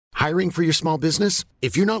Hiring for your small business?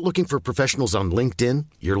 If you're not looking for professionals on LinkedIn,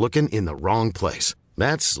 you're looking in the wrong place.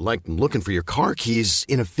 That's like looking for your car keys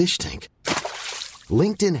in a fish tank.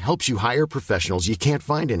 LinkedIn helps you hire professionals you can't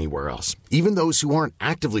find anywhere else, even those who aren't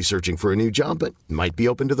actively searching for a new job but might be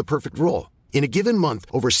open to the perfect role. In a given month,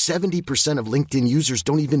 over 70% of LinkedIn users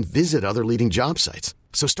don't even visit other leading job sites.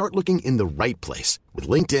 So start looking in the right place. With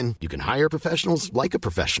LinkedIn, you can hire professionals like a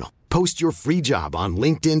professional. Post your free job on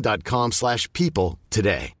linkedin.com/people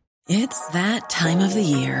today. It's that time of the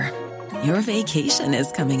year. Your vacation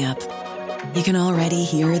is coming up. You can already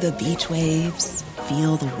hear the beach waves,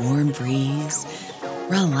 feel the warm breeze,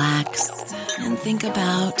 relax, and think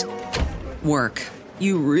about work.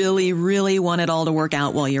 You really, really want it all to work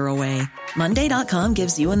out while you're away. Monday.com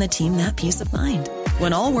gives you and the team that peace of mind.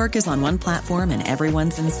 When all work is on one platform and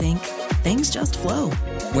everyone's in sync, things just flow.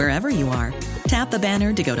 Wherever you are, tap the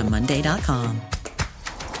banner to go to Monday.com.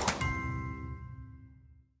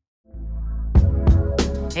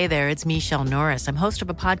 Hey there, it's Michelle Norris. I'm host of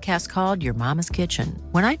a podcast called Your Mama's Kitchen.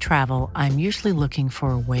 When I travel, I'm usually looking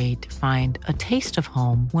for a way to find a taste of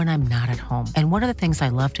home when I'm not at home. And one of the things I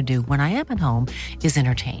love to do when I am at home is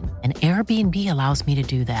entertain. And Airbnb allows me to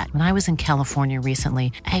do that. When I was in California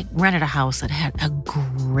recently, I rented a house that had a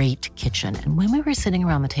great kitchen. And when we were sitting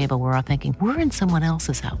around the table, we were all thinking, we're in someone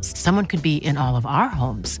else's house. Someone could be in all of our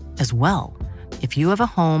homes as well. If you have a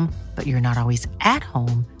home, but you're not always at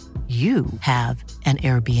home, you have an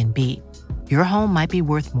Airbnb. Your home might be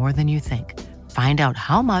worth more than you think. Find out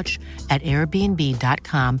how much at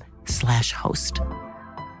airbnb.com/host.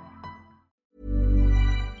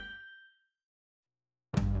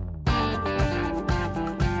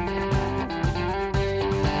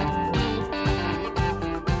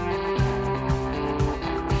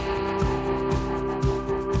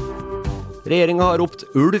 Regjeringen har ropt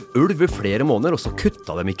ulv, ulv I flere måneder, og så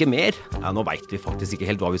kutta dem ikke mer. Ja, nå vet vi faktisk ikke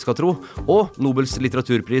helt hva vi skal tro. Og Nobels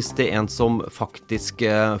litteraturpris til en som faktisk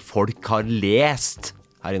folk har lest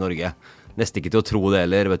her I Norge. Nesten ikke til å tro det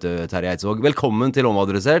heller, vet du, Terje Eidsvåg. Velkommen til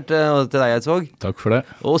Omadressert, til deg, Eidsvåg. Takk for det.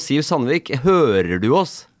 Og Siv Sandvik, hører du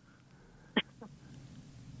oss? Jeg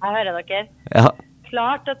hører dere. Ja.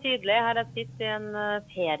 Klart og tydelig. Her jeg sitter I en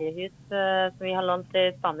feriehus som vi har lånt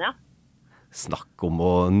I Spania. Snakk om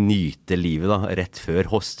å nyte livet da, rett før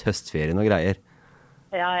høstferien og greier.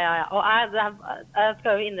 Ja. Og jeg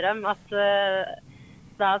skal jo innrømme at da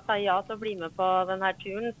jeg sa ja til å bli med på denne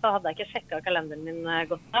turen, så hadde jeg ikke sjekket kalenderen min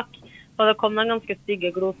godt nok. Og det kom noen ganske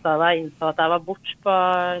stygge gloser da jeg innså at jeg var bort på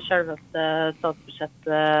selveste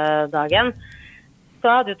statsbudsjettdagen. Så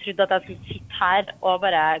jeg hadde jo trodd at jeg skulle sitte her og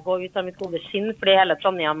bare gå ut av mitt gode skinn, fordi hele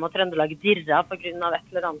Trondheim og Trøndelag dirret på grunn av et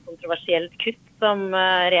eller annet kontroversielt kutt som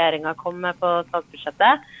regjeringen kom med på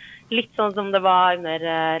statsbudsjettet. Litt sånn som det var under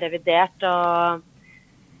revidert og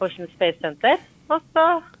Ocean Space Center. Og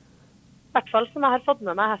så, I hvert fall som jeg har fått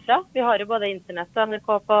med meg herfra, vi har jo både internett og NRK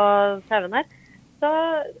på TV-en her,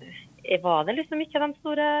 så var det liksom ikke de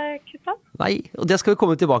store kuttene. Nei, og det skal vi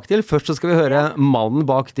komme tilbake til. Først så skal vi høre mannen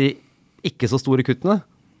bak de ikke så store kuttene.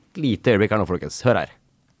 Lite øyeblikk her nå, folkens. Hør her.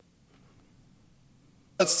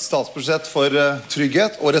 Et statsbudsjett for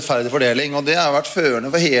trygghet og rettferdig fordeling, og det har vært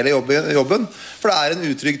førende for hele jobben, for det en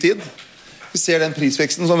utrygg tid. Vi ser den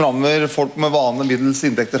prisveksten som rammer folk med vanlige middels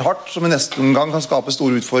inntekter hardt, som I neste omgang kan skape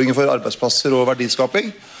store utfordringer for arbeidsplasser og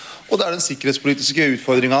verdiskaping. Og det den sikkerhetspolitiske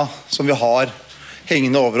utfordringen som vi har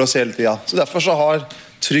hengende over oss hele tiden. Så derfor så har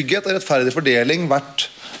trygghet og rettferdig fordeling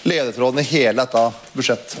vært ledetråden I hele dette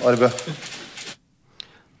budsjettarbeidet.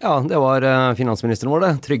 Ja, det var finansministeren vår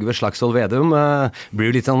det, Trygve Slagsvold Vedum. Blir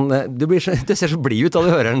jo litt sånn, du ser så blid ut da du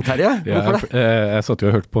hører den, Terje. Hvorfor det? Jeg satt jo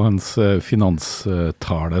og hørte på hans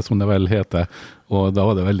finanstale, som det vel heter, og da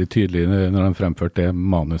var det veldig tydelig når han fremførte det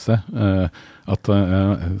manuset, at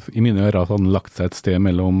I mine ører hadde han lagt seg et sted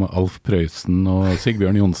mellom Alf Prøysen og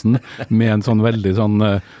Sigbjørn Johnsen med en sånn veldig sånn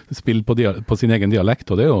spill på sin egen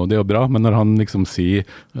dialekt, og det er jo bra, men når han liksom sier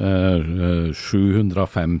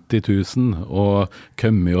 750 000 og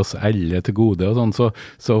kommer oss alle til gode og sånn,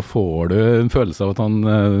 så får du en følelse av at han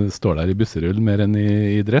står der I busserull mer enn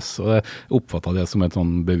I dress, og jeg oppfattet det som et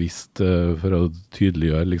sånn bevisst for å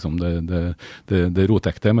tydeliggjøre liksom det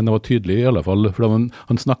rotekte, men det var tydelig I alle fall, for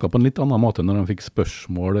han snakket på en litt annen måte når han fikk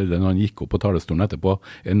spørsmål, eller når han gikk opp på talerstolen etterpå,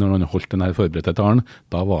 enn når han holdt den her forberedte talen,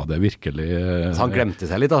 da var det virkelig... Så han glemte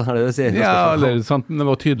seg litt da, det du sier? Ja, eller, sant, det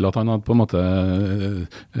var tydelig at han hadde på en måte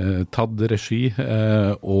tatt regi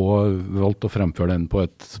og valgt å fremføre den på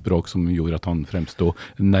et språk som gjorde at han fremstod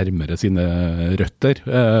nærmere sine røtter,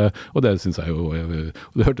 og det synes jeg jo,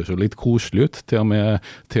 det hørtes jo litt koselig ut, til og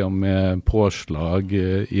med påslag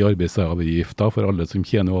I arbeidsavgifta for alle som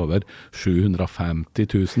tjener over 750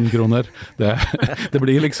 000 kroner. Det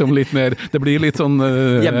blir liksom litt mer, det blir litt sånn...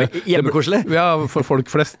 Hjemmekoselig? Ja, for folk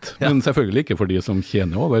flest, men selvfølgelig ikke for de som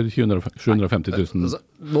tjener over 750 000.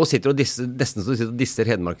 Nå sitter du nesten så du sitter og disser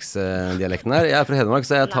Hedmarksdialekten her. Jeg er fra Hedmark,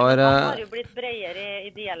 så jeg tar... Han har jo blitt bredere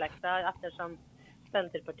i dialekter ettersom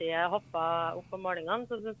Senterpartiet hoppet opp på målingene,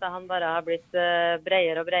 så synes jeg han bare har blitt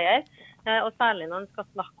bredere og bredere. Og særlig når han skal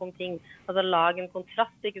snakke om ting, altså lage en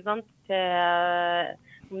kontrast, ikke sant, til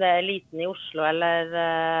om det er eliten i Oslo eller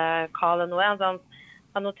hva det nå er. Altså,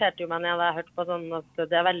 han noterte jo meg når jeg hadde hørt på sånn at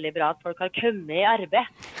det er veldig bra at folk har kommet i arbeid.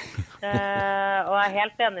 Og jeg er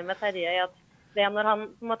helt enig med Terje i at det er når han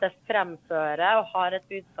på en måte fremfører og har et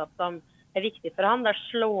budskap som er viktig for han, der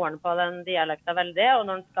slår han på den dialekten veldig, og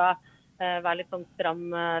når han skal være litt sånn stram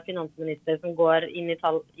finansminister som går inn i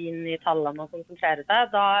tallene og konsentrerer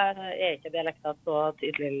seg, da er ikke dialekten så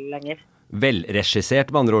tydelig lenger.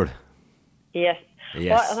 Velregissert, med andre ord. Yes.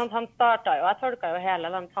 Og han startet jo, jeg tolket jo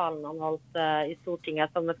hele den talen han holdt i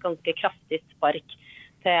Stortinget som et ganske kraftig spark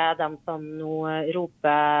til dem som nå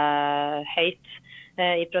roper høyt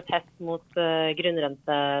i protest mot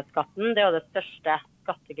grunnrenteskatten. Det er jo det største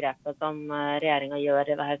skattegrepet som regjeringen gjør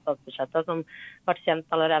i dette statsbudsjettet, som ble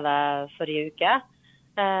kjent allerede forrige uke.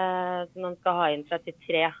 Så man skal ha inn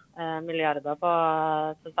 33 milliarder på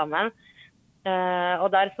til sammen. Og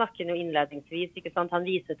der snakker han jo innledningsvis, ikke sant? Han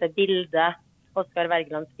viser til bildet, Oskar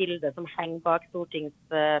Wergelands bilde som henger bak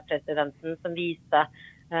stortingspresidenten, som viser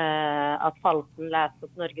at Falsen leste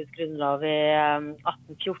opp Norges grunnlov i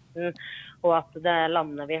 1814, og at det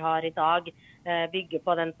landet vi har i dag bygger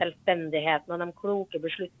på den selvstendigheten og de kloke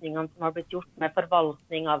beslutningene som har blitt gjort med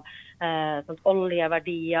forvaltning av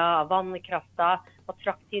oljeverdier, av vannkrafter, og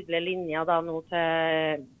trakk tydelige linjer da nå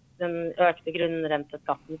til den økte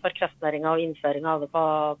grunnrenteskatten for kraftnæringen og innføring av det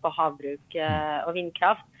på havbruk og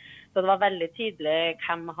vindkraft. Så det var veldig tydelig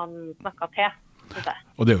hvem han snakket til.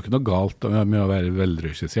 Og det er jo ikke noe galt med å være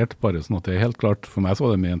velregissert, bare sånn at det er helt klart. For meg så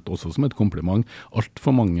var det ment også som et kompliment. Alt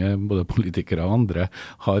for mange, både politikere og andre,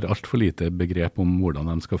 har alt for lite begrep om hvordan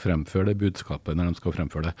de skal fremføre det budskapet når de skal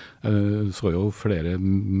fremføre det. Så jo flere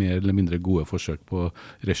mer eller mindre gode forsøk på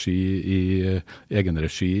egen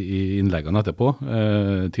regi i innleggene etterpå.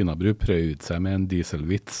 Tina Bru prøvde seg med en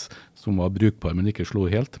dieselvits som var brukbar, men ikke slo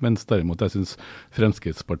helt. Mens derimot, jeg synes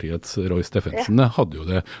Fremskrittspartiets Roy Steffensen hadde jo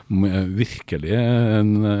det virkelig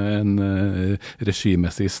en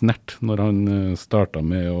regimessig snert når han startet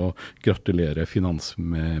med å gratulere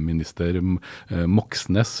finansminister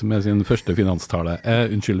Moxnes med sin første finanstale.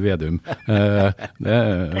 Unnskyld, Vedum.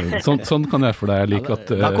 Sånn kan jeg for deg like at...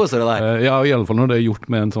 Da koser det deg. Ja, i alle fall når det er gjort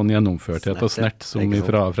med en sånn gjennomførthet og snert som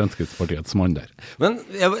fra Fremskrittspartiets mann der. Men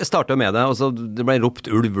jeg startet med det, og så det ble ropt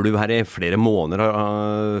ulv her i flere måneder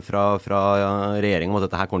fra regjeringen om at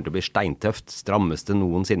dette her kommer til å bli steintøft, strammeste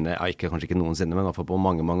noensinne, kanskje ikke noensinne, men i hvert fall på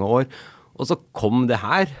mange, mange år. Og så kom det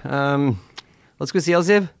her. Hva skal vi si,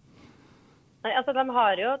 Siv? Nei, altså de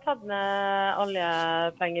har jo tatt ned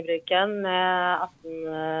oljepengebruken med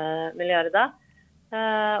 18 milliarder.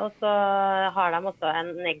 Og så har de også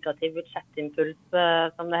en negativ budsjettimpuls,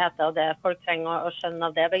 som det heter, og det folk trenger å skjønne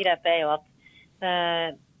av det begrepet er jo at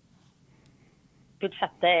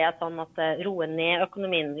budsjettet er sånn at det roer ned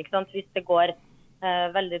økonomien, ikke sant? Hvis det går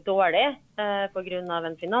veldig dårlig på grunn av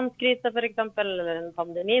en finanskrise for eksempel, eller en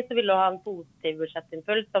pandemi, så vil du ha en positiv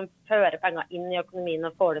budsjettimpuls som fører penger inn i økonomien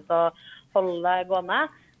og får det til å holde det gående.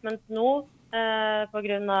 Mens nå, på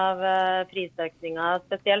grunn av prisøkninger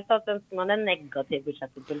spesielt, så ønsker man en negativ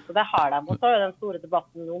budsjettimpuls, og det har de. Og så er den store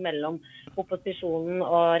debatten nå mellom opposisjonen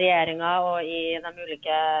og regjeringen og i de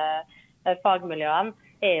ulike fagmiljøene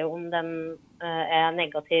er jo om den er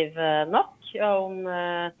negativ nok, og om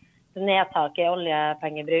nedtaket i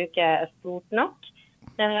oljepengebruk er stort nok.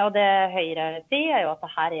 Og det Høyre sier er jo at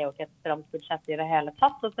dette er jo ikke et stramt budsjett i det hele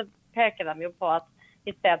tatt, og så peker de jo på at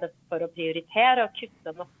i stedet for å prioritere og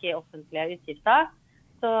kutte nok i offentlige utgifter,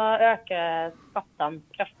 så øker skattene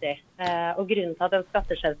kraftig. Og grunnen til at den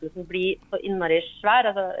skatteskjerpelsen blir så innmari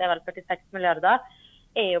svær, altså det er vel 46 milliarder,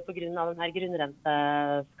 er jo på grunn av denne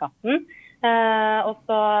grunnrenteskatten. Og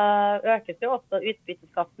så økes jo også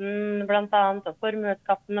utbytteskatten blant annet, og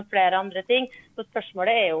formuesskatten og flere andre ting. Så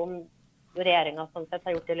spørsmålet er jo om regjeringen sånn sett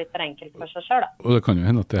har gjort det litt for enkelt for seg selv. Og det kan jo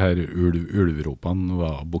hende at det her ulveropene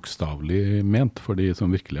var bokstavlig ment, for de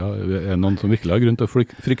som virkelig er noen som virkelig har grunn til å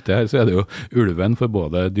frykte her, så er det jo ulven for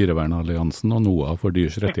både Dyrevernalliansen og NOAH for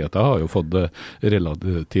dyrs rettigheter har jo fått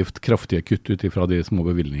relativt kraftige kutt ut ifra de små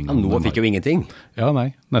bevilgningene. Ja, NOAH fikk jo ingenting. Ja,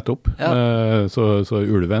 nei, nettopp. Ja. Så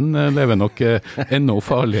ulven lever nok enda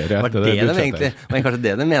farligere etter det budsjettet. Men kanskje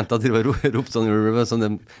det de mente at de var ropt sånn ulv,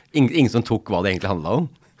 ingen som tok hva det egentlig handlet om?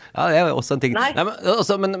 Ja, det er også en ting. Nei. Nei,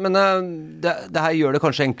 men det her gjør det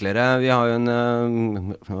kanskje enklere. Vi har jo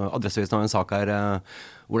Adresseavisen har en sak her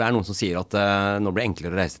hvor det er noen som sier at nå blir det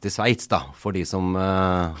enklere å reise til Sveits da, for de som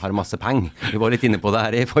har masse penger. Vi var litt inne på det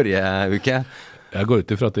her i forrige uke. Jeg går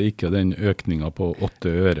ut ifra at det ikke er den økningen på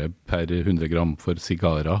 8 øre per 100 gram for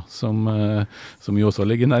sigarer som jo også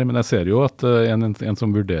ligger nær, men jeg ser jo at en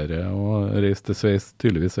som vurderer å reise til Sveits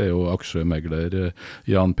tydeligvis er jo aksjemegler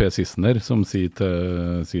Jan P. Sissener, som sier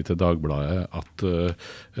til Dagbladet at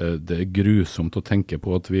det er grusomt å tenke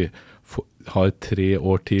på at vi har 3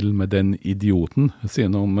 år til med den idioten, sier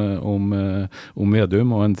han om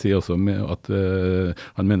Vedum, og han sier også at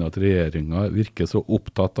han mener at regjeringen virker så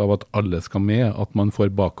opptatt av at alle skal med, at man får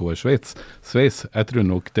bakover-sveis. Jeg tror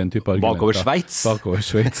nok den type argumenter... Bakover-sveits?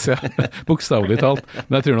 Bakover-sveits, ja. Bokstavlig talt.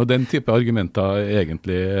 Men jeg tror nok den type argumenter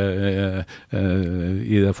egentlig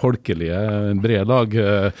i det folkelige brede lag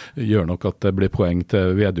gjør nok at det blir poeng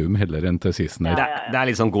til Vedum heller enn til Sissener. Det er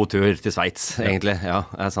litt sånn god tur til Sveits, egentlig. Ja,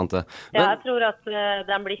 det er sant det. Ja, jeg tror at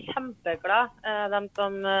de blir kjempeglad, de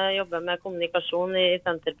som jobber med kommunikasjon i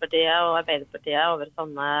Senterpartiet og Arbeiderpartiet over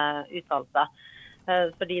sånne uttalelser.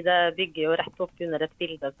 Fordi det bygger jo rett opp under et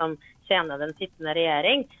bilde som tjener den sittende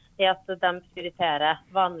regjering, i at de prioriterer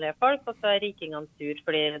vanlige folk, og så er rikingene sur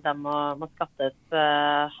fordi de må skattes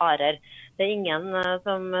hardere. Det er ingen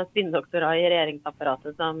som spinndoktorer i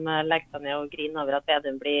regjeringsapparatet som legger seg ned og griner over at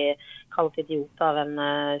Vedum blir kalt idiot av en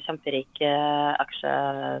kjemperik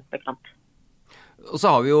aksjespekulant. Og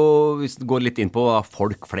så har vi jo, hvis det går litt inn på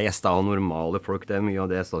folk flest og normale folk, det er mye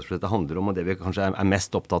av det statsbudsjettet handler om, og det vi kanskje er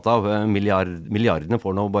mest opptatt av. Milliardene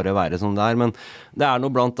får nå bare være som det er, men det er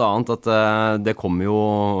nå blant annet at det kommer jo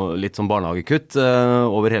litt som barnehagekutt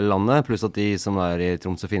over hele landet, pluss at de som er i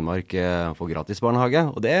Troms og Finnmark får gratis barnehage,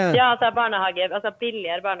 og det... Ja, altså barnehage, altså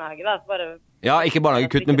billigere barnehage da, så bare... Ja, ikke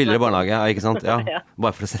barnehagekutt, men billigere barnehage, ja, ikke sant? Ja,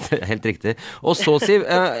 bare for å sette det helt riktig. Og så, Siv,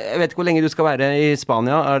 jeg vet ikke hvor lenge du skal være i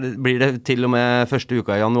Spania. Blir det til og med første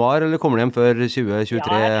uka i januar, eller kommer du hjem før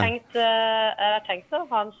 2023? Ja, jeg har tenkt å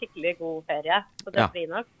ha en skikkelig god ferie. Så det blir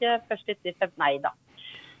nok først litt i Nei da.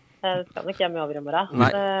 Jeg skal nok hjem i overmorgen.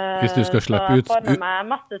 Nei, hvis du skal slippe ut... Så får med meg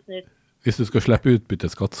masse snus. Hvis du skal slippe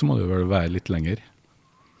utbytteskatt, så må du vel være litt lenger.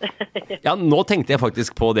 Ja, nå tenkte jeg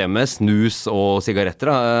faktisk på det med snus og sigaretter,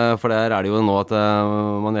 for der er det jo nå at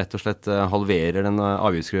man rett og slett halverer den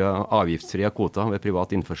avgiftsfrie kvota ved privat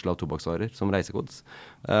innførsel av tobakksvarer som reisegods.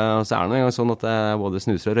 Så er det en gang sånn at både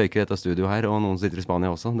snuser og røyker i dette studio her, og noen sitter i Spania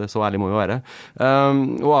også, det så ærlig må jo være.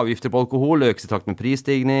 Og avgifter på alkohol økes i takt med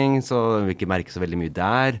prisstigning, så vi ikke merker så veldig mye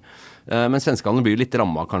der. Men svenskene blir litt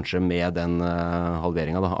rammet kanskje med den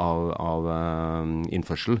halveringen da, av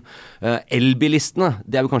innførsel. Elbilistene,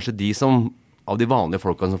 det er jo kanskje de som, av de vanlige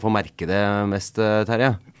folkene som får merke det mest,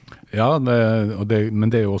 Terje? Ja, men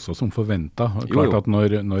det er jo også som forventet. Klart at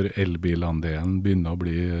når elbilandelen begynner å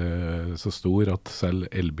bli så stor at selv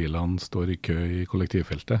elbilene står i kø i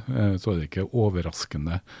kollektivfeltet, så er det ikke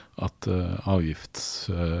overraskende at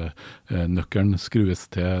avgiftsnøkkelen skrues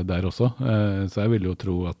til der også. Så jeg vil jo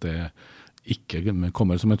tro at det ikke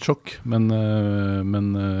kommer som et sjokk, men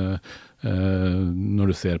når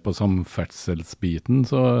du ser på samferdselsbiten,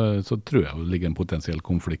 så tror jeg det ligger en potensiell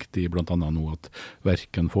konflikt i blant annet nå at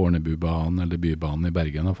hverken Fornebubanen eller Bybanen i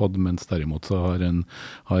Bergen har fått, mens derimot så har en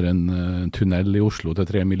tunnel i Oslo til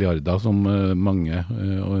 3 milliarder som mange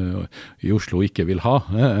i Oslo ikke vil ha,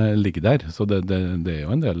 ligger der. Så det er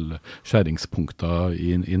jo en del skjæringspunkter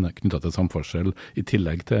knyttet til samferdsel i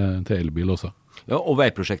tillegg til elbil også. Ja, og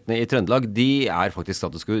veiprosjektene i Trøndelag, de er faktisk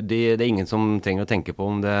status quo. Det er ingen som trenger å tenke på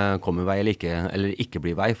om det kommer vei eller ikke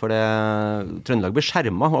blir vei, for Trøndelag blir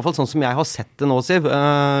skjermet, i hvert fall sånn som jeg har sett det nå, Siv,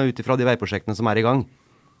 utifra de veiprosjektene som er i gang.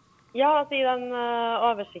 Ja, altså i den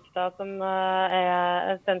oversikten som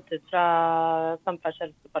er sendt ut fra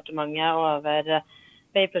Samferdselsdepartementet over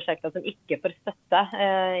veiprosjekter som ikke får støtte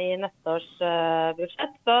i neste års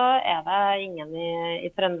budsjett, så er det ingen i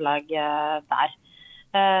Trøndelag der.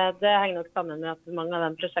 Det henger nok sammen med at mange av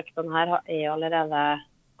de prosjektene her er allerede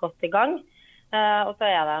godt i gang, og så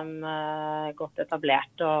er de godt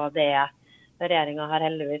etablert, og regjeringen har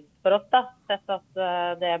heldigvis for oss sett at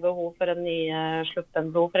det er behov for en ny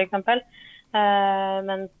Sluppen-bro for eksempel.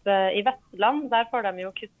 Mens i Vestland, der får de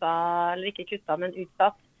jo ikke kuttet, men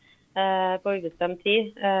utsatt på ubestemt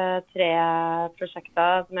tid 3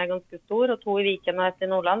 prosjekter som er ganske store, og 2 i Viken og 1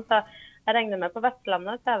 i Nordland, så jeg regner med på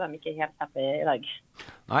Vestlandet, så er de ikke helt happy I dag.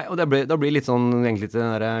 Nei, og det blir litt sånn, egentlig til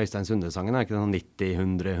den der Øystein Sunde-sangen, ikke det sånn 90,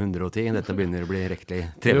 100, 110? Dette begynner å bli rektelig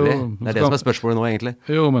trevelig. Det det som spørsmålet nå, egentlig.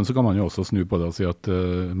 Jo, men så kan man jo også snu på det og si at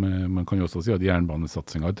man kan jo også si at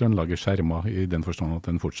jernbanesatsingen I Trøndelag skjermet I den forstand at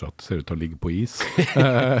den fortsatt ser ut til å ligge på is.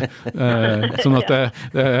 Sånn at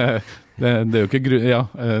det jo ikke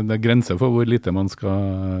det grenser for hvor lite man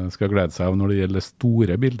skal glede seg av når det gjelder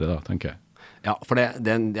store bilder, da, tenker jeg. Ja, for det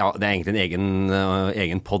egentlig en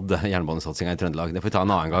egen podd, jernbanesatsingen I Trøndelag. Det får vi ta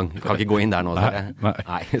en annen gang. Kan ikke gå inn der nå.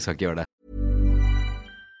 Nei, jeg skal ikke gjøre det.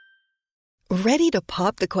 Ready to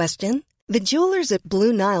pop the question? The jewelers at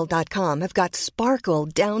BlueNile.com have got sparkle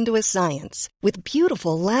down to a science with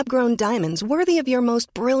beautiful lab-grown diamonds worthy of your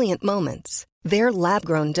most brilliant moments. Their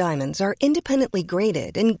lab-grown diamonds are independently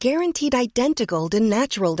graded and guaranteed identical to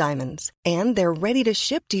natural diamonds, and they're ready to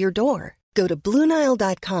ship to your door. Go to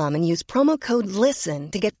BlueNile.com and use promo code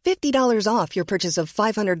LISTEN to get $50 off your purchase of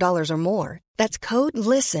 $500 or more. That's code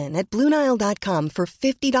LISTEN at BlueNile.com for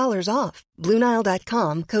 $50 off.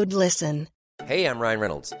 BlueNile.com, code LISTEN. Hey, I'm Ryan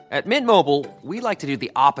Reynolds. At Mint Mobile, we like to do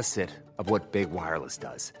the opposite of what Big Wireless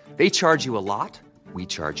does. They charge you a lot, we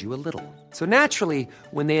charge you a little. So naturally,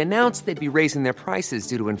 when they announced they'd be raising their prices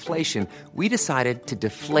due to inflation, we decided to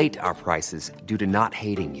deflate our prices due to not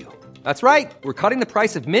hating you. That's right. We're cutting the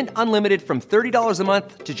price of Mint Unlimited from $30 a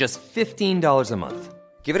month to just $15 a month.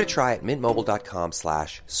 Give it a try at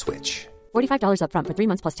mintmobile.com/switch. $45 up front for 3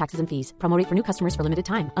 months plus taxes and fees. Promo rate for new customers for limited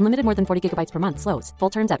time. Unlimited more than 40 gigabytes per month. Slows full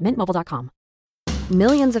terms at mintmobile.com.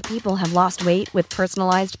 Millions of people have lost weight with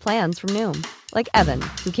personalized plans from Noom. Like Evan,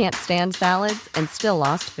 who can't stand salads and still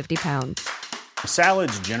lost 50 pounds.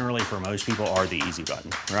 Salads generally for most people are the easy button,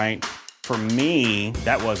 right? For me,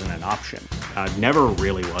 that wasn't an option. I never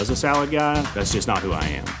really was a salad guy. That's just not who I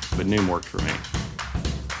am. But Noom worked for me.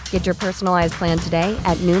 Get your personalized plan today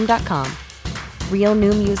at Noom.com. Real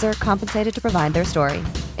Noom user compensated to provide their story.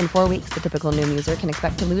 In 4 weeks, the typical Noom user can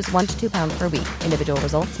expect to lose 1 to 2 pounds per week. Individual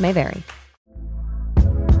results may vary.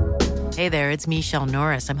 Hey there, it's Michelle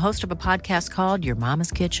Norris. I'm host of a podcast called Your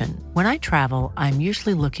Mama's Kitchen. When I travel, I'm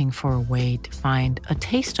usually looking for a way to find a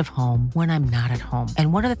taste of home when I'm not at home.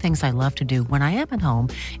 And one of the things I love to do when I am at home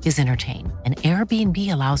is entertain. And Airbnb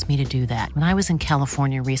allows me to do that. When I was in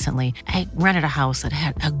California recently, I rented a house that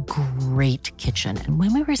had a great kitchen. And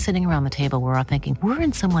when we were sitting around the table, we were all thinking, we're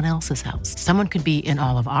in someone else's house. Someone could be in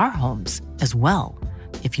all of our homes as well.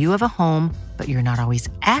 If you have a home, but you're not always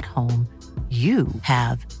at home, you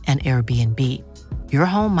have an Airbnb. Your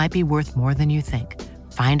home might be worth more than you think.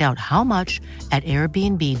 Find out how much at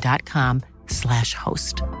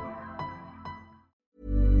airbnb.com/host.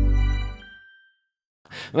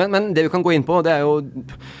 Men det vi kan gå inn på, det jo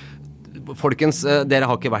folkens, dere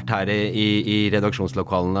har ikke vært her i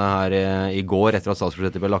redaksjonslokalene her i går etter at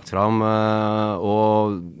statsbudsjettet ble lagt fram,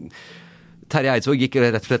 og Terje Eidsvåg gikk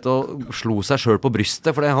rett og slett og slo seg selv på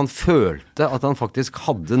brystet, fordi han følte at han faktisk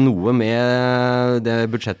hadde noe med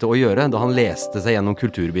det budsjettet å gjøre, da han leste seg gjennom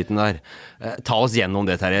kulturbiten der. Ta oss gjennom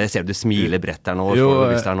det, Terje. Jeg ser du smiler bredt der nå.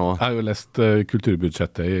 Jo, jeg har jo lest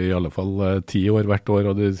kulturbudsjettet i alle fall 10 år hvert år,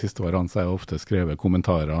 og de siste årene så har jeg ofte skrevet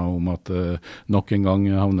kommentarer om at nok en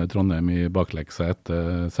gang havner Trondheim i bakleksa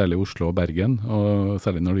etter særlig Oslo og Bergen, og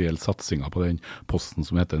særlig når det gjelder satsingen på den posten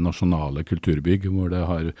som heter Nasjonale kulturbygg, hvor det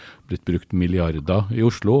har blitt brukt milliarder i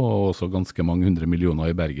Oslo, og også ganske mange 100 millioner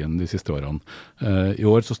i Bergen de siste årene. I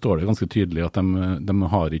år så står det ganske tydelig at de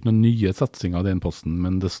har ikke noen nye satsinger av den posten,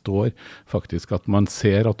 men det står faktisk at man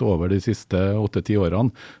ser at over de siste 8-10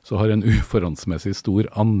 årene så har en uforholdsmessig stor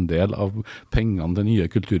andel av pengene til nye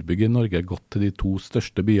kulturbygg i Norge gått til de 2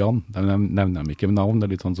 største byene. De nevner dem ikke med navn, det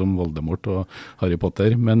er litt sånn som Voldemort og Harry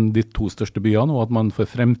Potter, men de 2 største byene, og at man for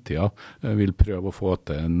fremtiden vil prøve å få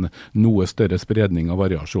til en noe større spredning av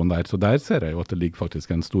variasjon der. Så der ser jeg jo at det ligger faktisk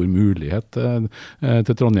en stor mulighet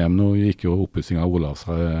til Trondheim. Nå gikk jo oppussingen av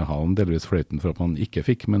Olavshallen delvis fløyten for at man ikke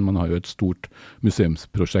fikk, men man har jo et stort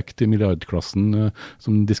museumsprosjekt i milliardklassen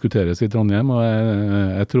som diskuteres i Trondheim, og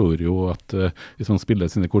jeg tror jo at hvis man spiller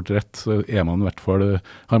sine kort rett, så man i hvert fall,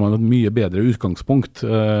 har man et mye bedre utgangspunkt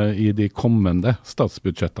i de kommende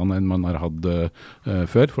statsbudsjettene enn man har hatt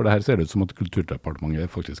før, for det her ser det ut som at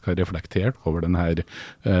Kulturdepartementet faktisk har reflektert over den her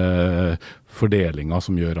fordelingen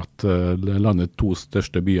som gjør at landets 2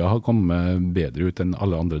 største byer har kommet bedre ut enn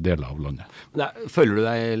alle andre deler av landet. Føler du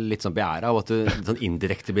deg litt sånn beæret av at du sånn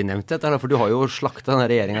indirekte blir nevnt dette? For du har jo slaktet denne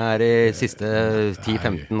regjeringen her i siste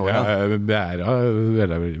 10-15 år. Ja, beæret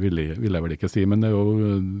vil jeg vel ikke si, men det er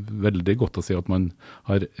jo veldig godt å si at man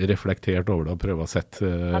har reflektert over det og prøver å sette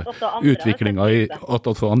utviklingen i at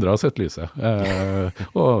også andre har sett lyset.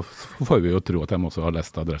 Og så får vi jo tro at de også har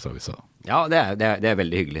lest Adresseavisa. Ja, det er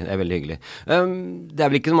veldig hyggelig. Det er veldig hyggelig. Det er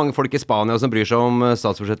vel ikke så mange folk i Spania som bryr seg om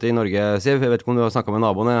statsbudsjettet i Norge, Siv? Jeg vet ikke om du har snakket med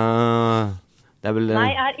naboene? Nei,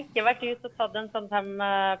 jeg har ikke vært ut og tatt en sånn hem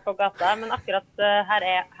på gata, men akkurat her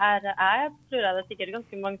tror jeg det er sikkert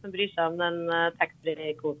ganske mange som bryr seg om den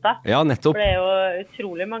taxfree-kvota. Ja, nettopp. For det er jo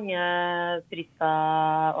utrolig mange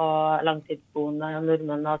turister og langtidsboende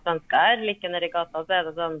nordmenn og svensker her. Like nede i gata så er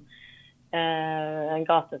det sånn en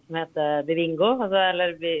gate som heter Bivingo,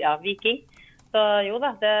 eller Viking. Så jo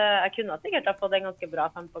da, jeg kunne sikkert ha fått en ganske bra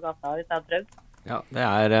fem på gata hvis jeg hadde prøvd. Ja, det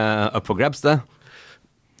er up for grabs det.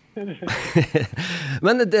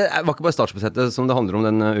 Men det var ikke bare statsbudsjettet som det handler om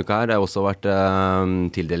denne uka her. Det har også vært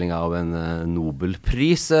tildeling av en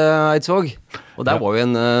Nobelpris, Eidsvåg. Og der var jo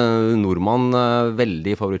en nordmann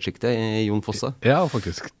veldig i favorittsjiktet, Jon Fosse. Ja,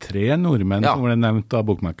 faktisk 3 nordmenn som ble nevnt av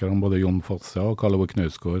bokmekkerne, både Jon Fosse og Karl Ove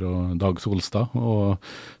Knausgård og Dag Solstad. Og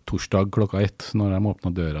torsdag klokka 1 når de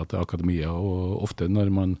åpnet døra til akademiet, og ofte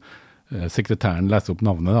når man sekretæren leser opp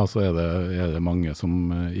navnet, da, så er det mange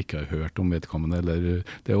som ikke har hørt om vedkommende, eller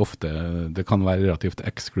det kan være relativt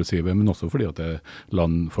eksklusive, men også fordi at det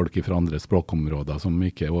er folk fra andre språkområder som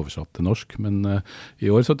ikke er oversatt til norsk. Men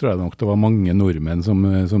i år så tror jeg nok det var mange nordmenn som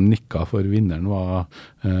nikket, for vinneren var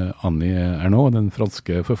Annie Ernaux, den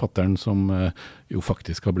franske forfatteren som jo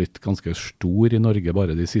faktisk har blitt ganske stor i Norge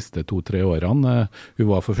bare de siste 2-3 årene. Hun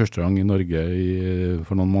var for første gang i Norge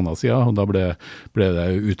for noen måneder siden, og da ble det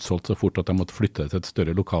utsolgt så fort at de måtte flytte til et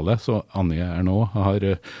større lokale. Så Annie Ernaux har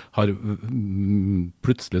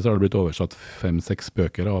plutselig så har det blitt oversatt 5-6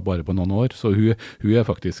 bøker bare på noen år, så hun er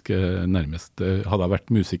faktisk nærmest, hadde hun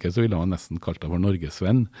vært musiker så ville hun nesten kalt det for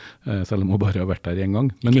Norgesvenn, selv om hun bare har vært der en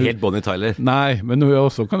gang. Men ikke helt Bonnie Tyler. Nei, men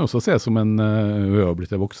hun kan også se som hun har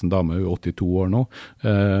blitt en voksen dame, hun er 82 år nå,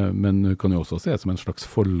 men hun kan jo også se som en slags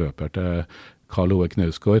forløper til Karl Ove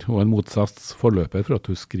Knausgård, og en motsats forløper for at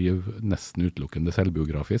hun skriver nesten utelukkende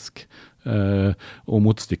selvbiografisk, og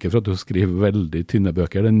motstykket for at hun skriver veldig tynne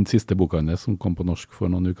bøker. Den siste boka hennes som kom på norsk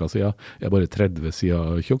for noen uker siden er bare 30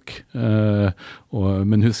 sider tjukk,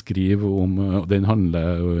 men hun skriver og den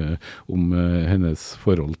handler om hennes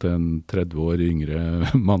forhold til en 30 år yngre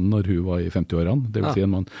mann når hun var i 50-årene, det vil si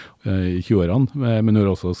en mann i 20-årene, men hun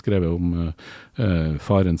har også skrevet om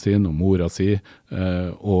faren sin, om mora si,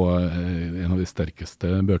 og en av de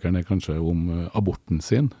sterkeste bøkene er kanskje om aborten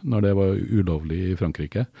sin, når det var ulovlig i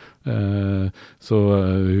Frankrike. Så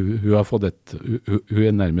hun har fått hun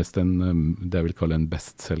er nærmest det jeg vil kalle en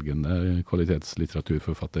bestselgende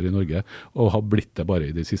kvalitetslitteraturforfatter i Norge, og har blitt det bare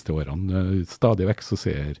i de siste årene. Stadig vekk så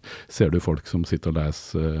ser du folk som sitter og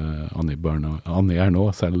leser Annie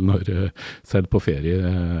Ernaux, selv på ferie.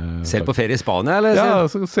 Selv på ferie i Spania, eller? Ja,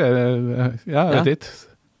 så ser jeg vet ikke.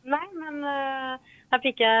 Nei, men jeg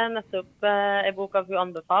fikk nettopp en bok av hun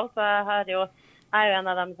anbefalt, så jeg er jo en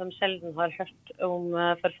av dem som sjelden har hørt om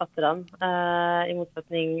forfatterne, i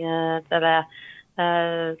motsetning til det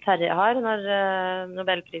Terje har når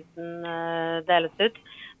Nobelprisen deles ut.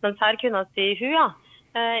 Men her kunne jeg si hun, ja.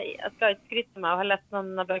 Jeg skal ikke skryte meg og ha lest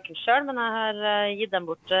noen av bøkene selv, men jeg har gitt dem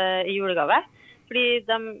bort i julegave. Fordi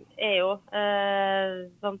de er jo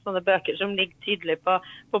sånne bøker som ligger tydelig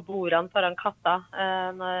på bordene foran kassa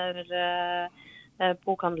når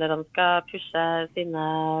bokhandlerne skal pushe sine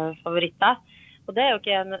favoritter. Og det er jo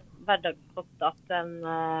ikke en hverdagskost at en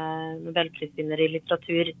Nobelprisvinner i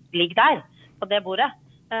litteratur ligger der, på det bordet.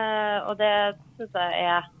 Og det synes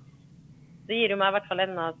jeg det gir jo meg i hvert fall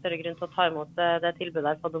enda større grunn til å ta imot det tilbudet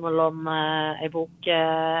jeg har fått om å låne en bok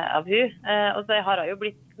av hun. Og så har hun jo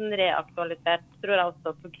blitt reaktualisert, tror jeg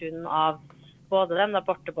også på grunn av både den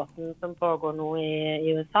abortdebatten som pågår nå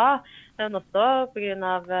i USA, men også på grunn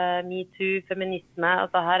av MeToo, feminisme.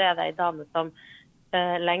 Altså her er det en dame som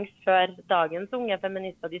lengst før dagens unge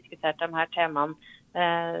feminister diskuterte de her temaene,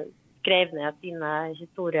 skrev ned sine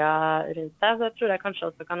historier rundt seg. Så jeg tror jeg kanskje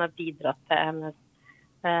også kan ha bidratt til hennes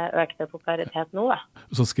økte popularitet nå.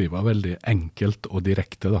 Så skriver jeg veldig enkelt og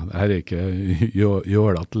direkte. Da. Det her er ikke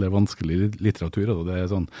jålet eller vanskelig litteratur. Altså. Det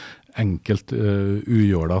er sånn enkelt,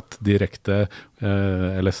 ujålet, direkte.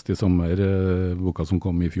 Jeg leste i sommer boka som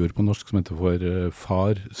kom i fjor på norsk, som heter for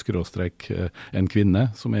Far, en kvinne,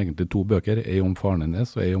 som egentlig 2 bøker, en om faren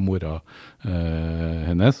hennes og en om mora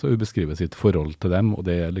hennes, og hun beskriver sitt forhold til dem, og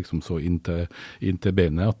det liksom så inn til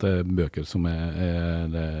beinet at det bøker som er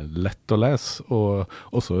lett å lese, og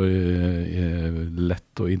også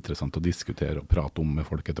lett og interessant å diskutere og prate om med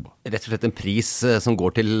folk etterpå. Rett og slett en pris som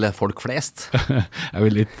går til folk flest. Jeg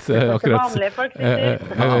vil litt akkurat... Vanlige folk,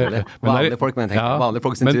 vanlige folk, men vanlige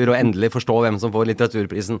folk sin tur å endelig forstå hvem som får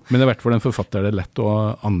litteraturprisen. Men det er i hvert fall en forfatter det er lett å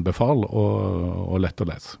anbefale og lett å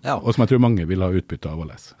lese. Ja. Og som jeg tror mange vil ha utbytte av å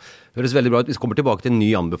lese. Høres veldig bra ut. Vi kommer tilbake til en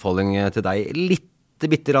ny anbefaling til deg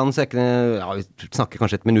bitte grann, så vi snakker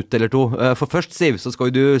kanskje 1 minutt eller 2. For først, Siv, så skal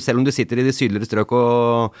du, selv om du sitter i de sydligere strøk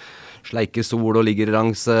og sleiker sol og ligger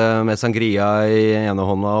langs med sangria i ene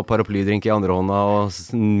hånda og paraplydrink i andre hånda og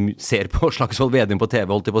ser på Slagsvold Vedum på TV,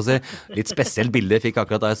 holdt jeg på å si. Litt spesielt bilde jeg fikk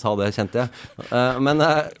akkurat da jeg sa det, kjente jeg. Men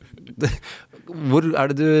hvor er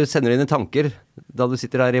det du sender dine tanker da du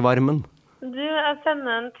sitter her i varmen? Jeg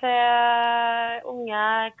sender den til unge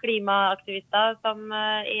klimaaktivister som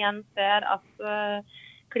igjen ser at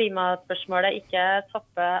klimaspørsmålet ikke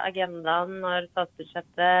topper agendaen når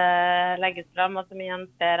statsbudsjettet legges fram, og som igjen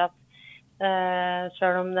ser at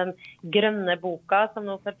selv om den grønne boka, som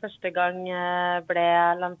nå for første gang ble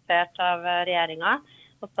lansert av regjeringen,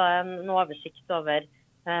 og så en oversikt over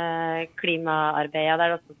klimaarbeidet, der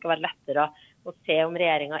det også skal være lettere å se om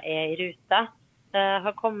regjeringen er i rute,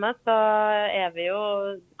 har kommet, så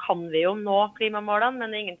kan vi jo nå klimamålene,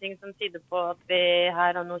 men det er ingenting som tyder på at vi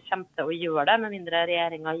her og nå kommer til å gjøre det, med mindre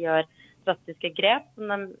regjeringen gjør drastiske grep, som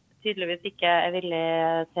de tydeligvis ikke er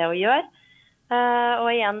villige til å gjøre. Og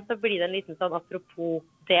igjen så blir det en liten sånn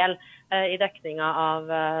apropos-del i dekningen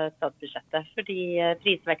av statsbudsjettet, fordi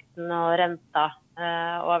prisveksten og renta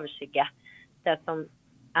overskygger det som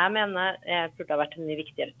jeg mener burde ha vært en mye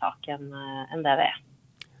viktigere sak enn det det er.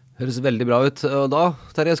 Høres veldig bra ut, og da,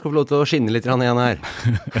 Terje, skal vi få lov til å skinne litt igjen her.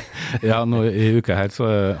 Ja, nå i uka her så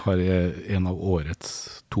har jeg en av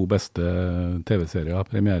årets 2 beste TV-serier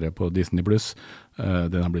premiere på Disney+.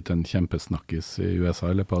 Den har blitt en kjempesnakkis i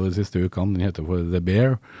USA i løpet av de siste ukene. Den heter for The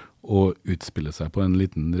Bear, og utspiller seg på en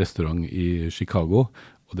liten restaurant i Chicago.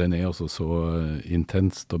 Og den er også så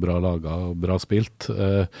intenst og bra laget og bra spilt.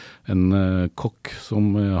 En kokk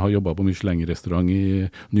som har jobbet på Michelin-restaurant i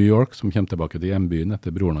New York, som kommer tilbake til hjembyen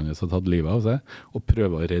etter broren hans har tatt livet av seg, og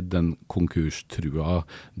prøver å redde den konkurstrua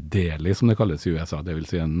deli, som det kalles i USA. Det vil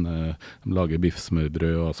si de lager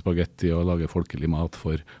biffsmørbrød og spagetti og lager folkelig mat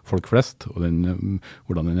for folk flest. Og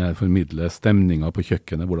hvordan den formidler stemninger på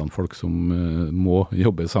kjøkkenet, hvordan folk som må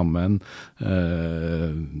jobbe sammen,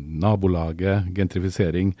 nabolaget,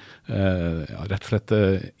 gentrifisering, rett og slett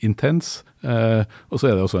intens. Og så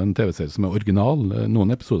er det også en TV-serie som er original.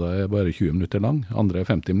 Noen episoder er bare 20 minutter lang, andre er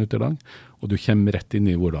 50 minutter lang. Og du kommer rett inn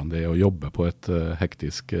i hvordan det er å jobbe på et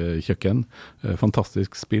hektisk kjøkken.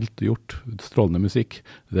 Fantastisk spilt, gjort, strålende musikk.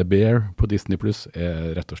 The Bear på Disney Plus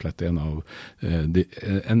er rett og slett en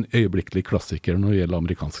øyeblikkelig klassiker når det gjelder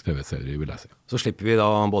amerikansk TV-serie, vil jeg si. Så slipper vi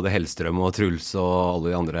da både Hellstrøm og Truls og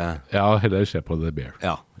alle de andre. Ja, heller se på The Bear.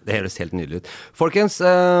 Ja. Det høres helt nydelig ut. Folkens,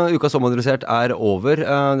 ukas sommerintrodusert er over.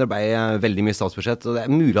 Det ble veldig mye statsbudsjett, og det er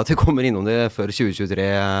mulig at vi kommer innom det før 2023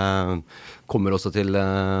 kommer også til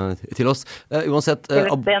oss. Uansett... Til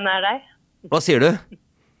et sted nær deg. Hva sier du?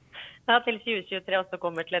 Ja, til 2023 også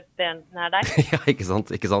kommer til et sted nær deg. Ja, ikke sant.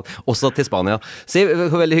 Også til Spania. Siv, det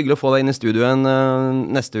var veldig hyggelig å få deg inn i studioen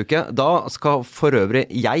neste uke. Da skal for øvrig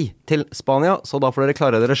jeg til Spania, så da får dere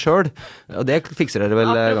klare dere selv. Og det fikser dere vel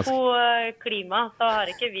ganske... Apropos klima, så har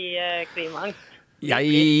ikke vi klimaangst.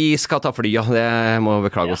 Jeg skal ta fly, ja. Det må jeg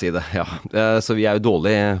beklage å si det. Ja. Så vi er jo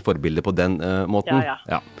dårlige forbilder på den måten.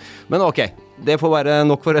 Ja. Men ok, det får være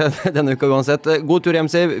nok for denne uka uansett. God tur hjem,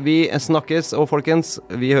 Siv. Vi snakkes, og folkens,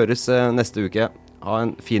 vi høres neste uke. Ha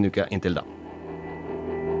en fin uke inntil da.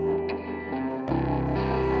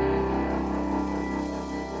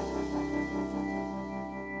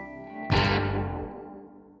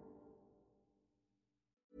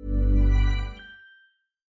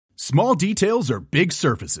 Small details are big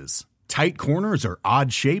surfaces. Tight corners are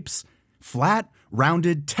odd shapes. Flat,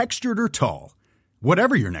 rounded, textured, or tall.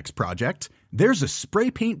 Whatever your next project, there's a spray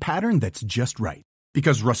paint pattern that's just right.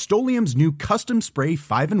 Because Rust-Oleum's new Custom Spray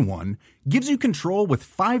 5-in-1 gives you control with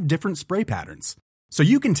 5 different spray patterns. So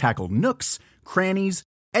you can tackle nooks, crannies,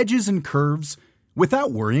 edges, and curves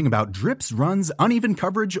without worrying about drips, runs, uneven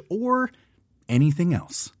coverage, or anything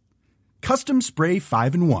else. Custom Spray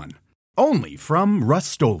 5-in-1. Only from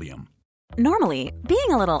Rust-Oleum. Normally, being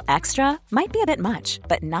a little extra might be a bit much,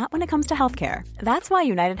 but not when it comes to healthcare. That's why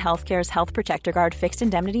United Healthcare's Health Protector Guard fixed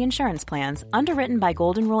indemnity insurance plans, underwritten by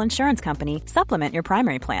Golden Rule Insurance Company, supplement your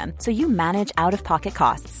primary plan so you manage out-of-pocket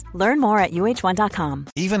costs. Learn more at uh1.com.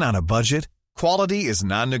 Even on a budget, quality is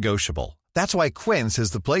non-negotiable. That's why Quince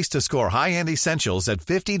is the place to score high-end essentials at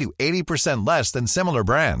 50 to 80% less than similar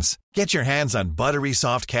brands. Get your hands on buttery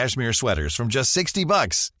soft cashmere sweaters from just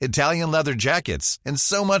 $60, Italian leather jackets, and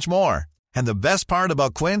so much more. And the best part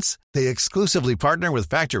about Quince, they exclusively partner with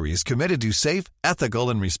factories committed to safe, ethical,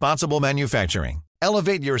 and responsible manufacturing.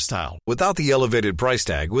 Elevate your style without the elevated price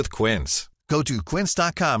tag with Quince. Go to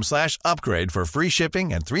quince.com/upgrade for free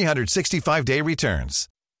shipping and 365-day returns.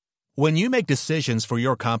 When you make decisions for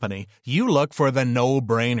your company, you look for the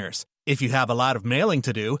no-brainers. If you have a lot of mailing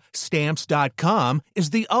to do, Stamps.com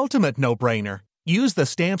is the ultimate no-brainer. Use the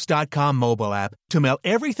Stamps.com mobile app to mail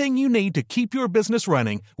everything you need to keep your business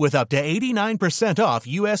running with up to 89% off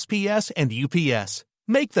USPS and UPS.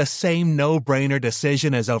 Make the same no-brainer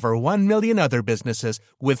decision as over 1 million other businesses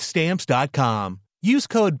with Stamps.com. Use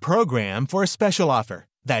code PROGRAM for a special offer.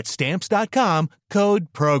 That's Stamps.com,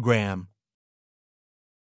 code PROGRAM.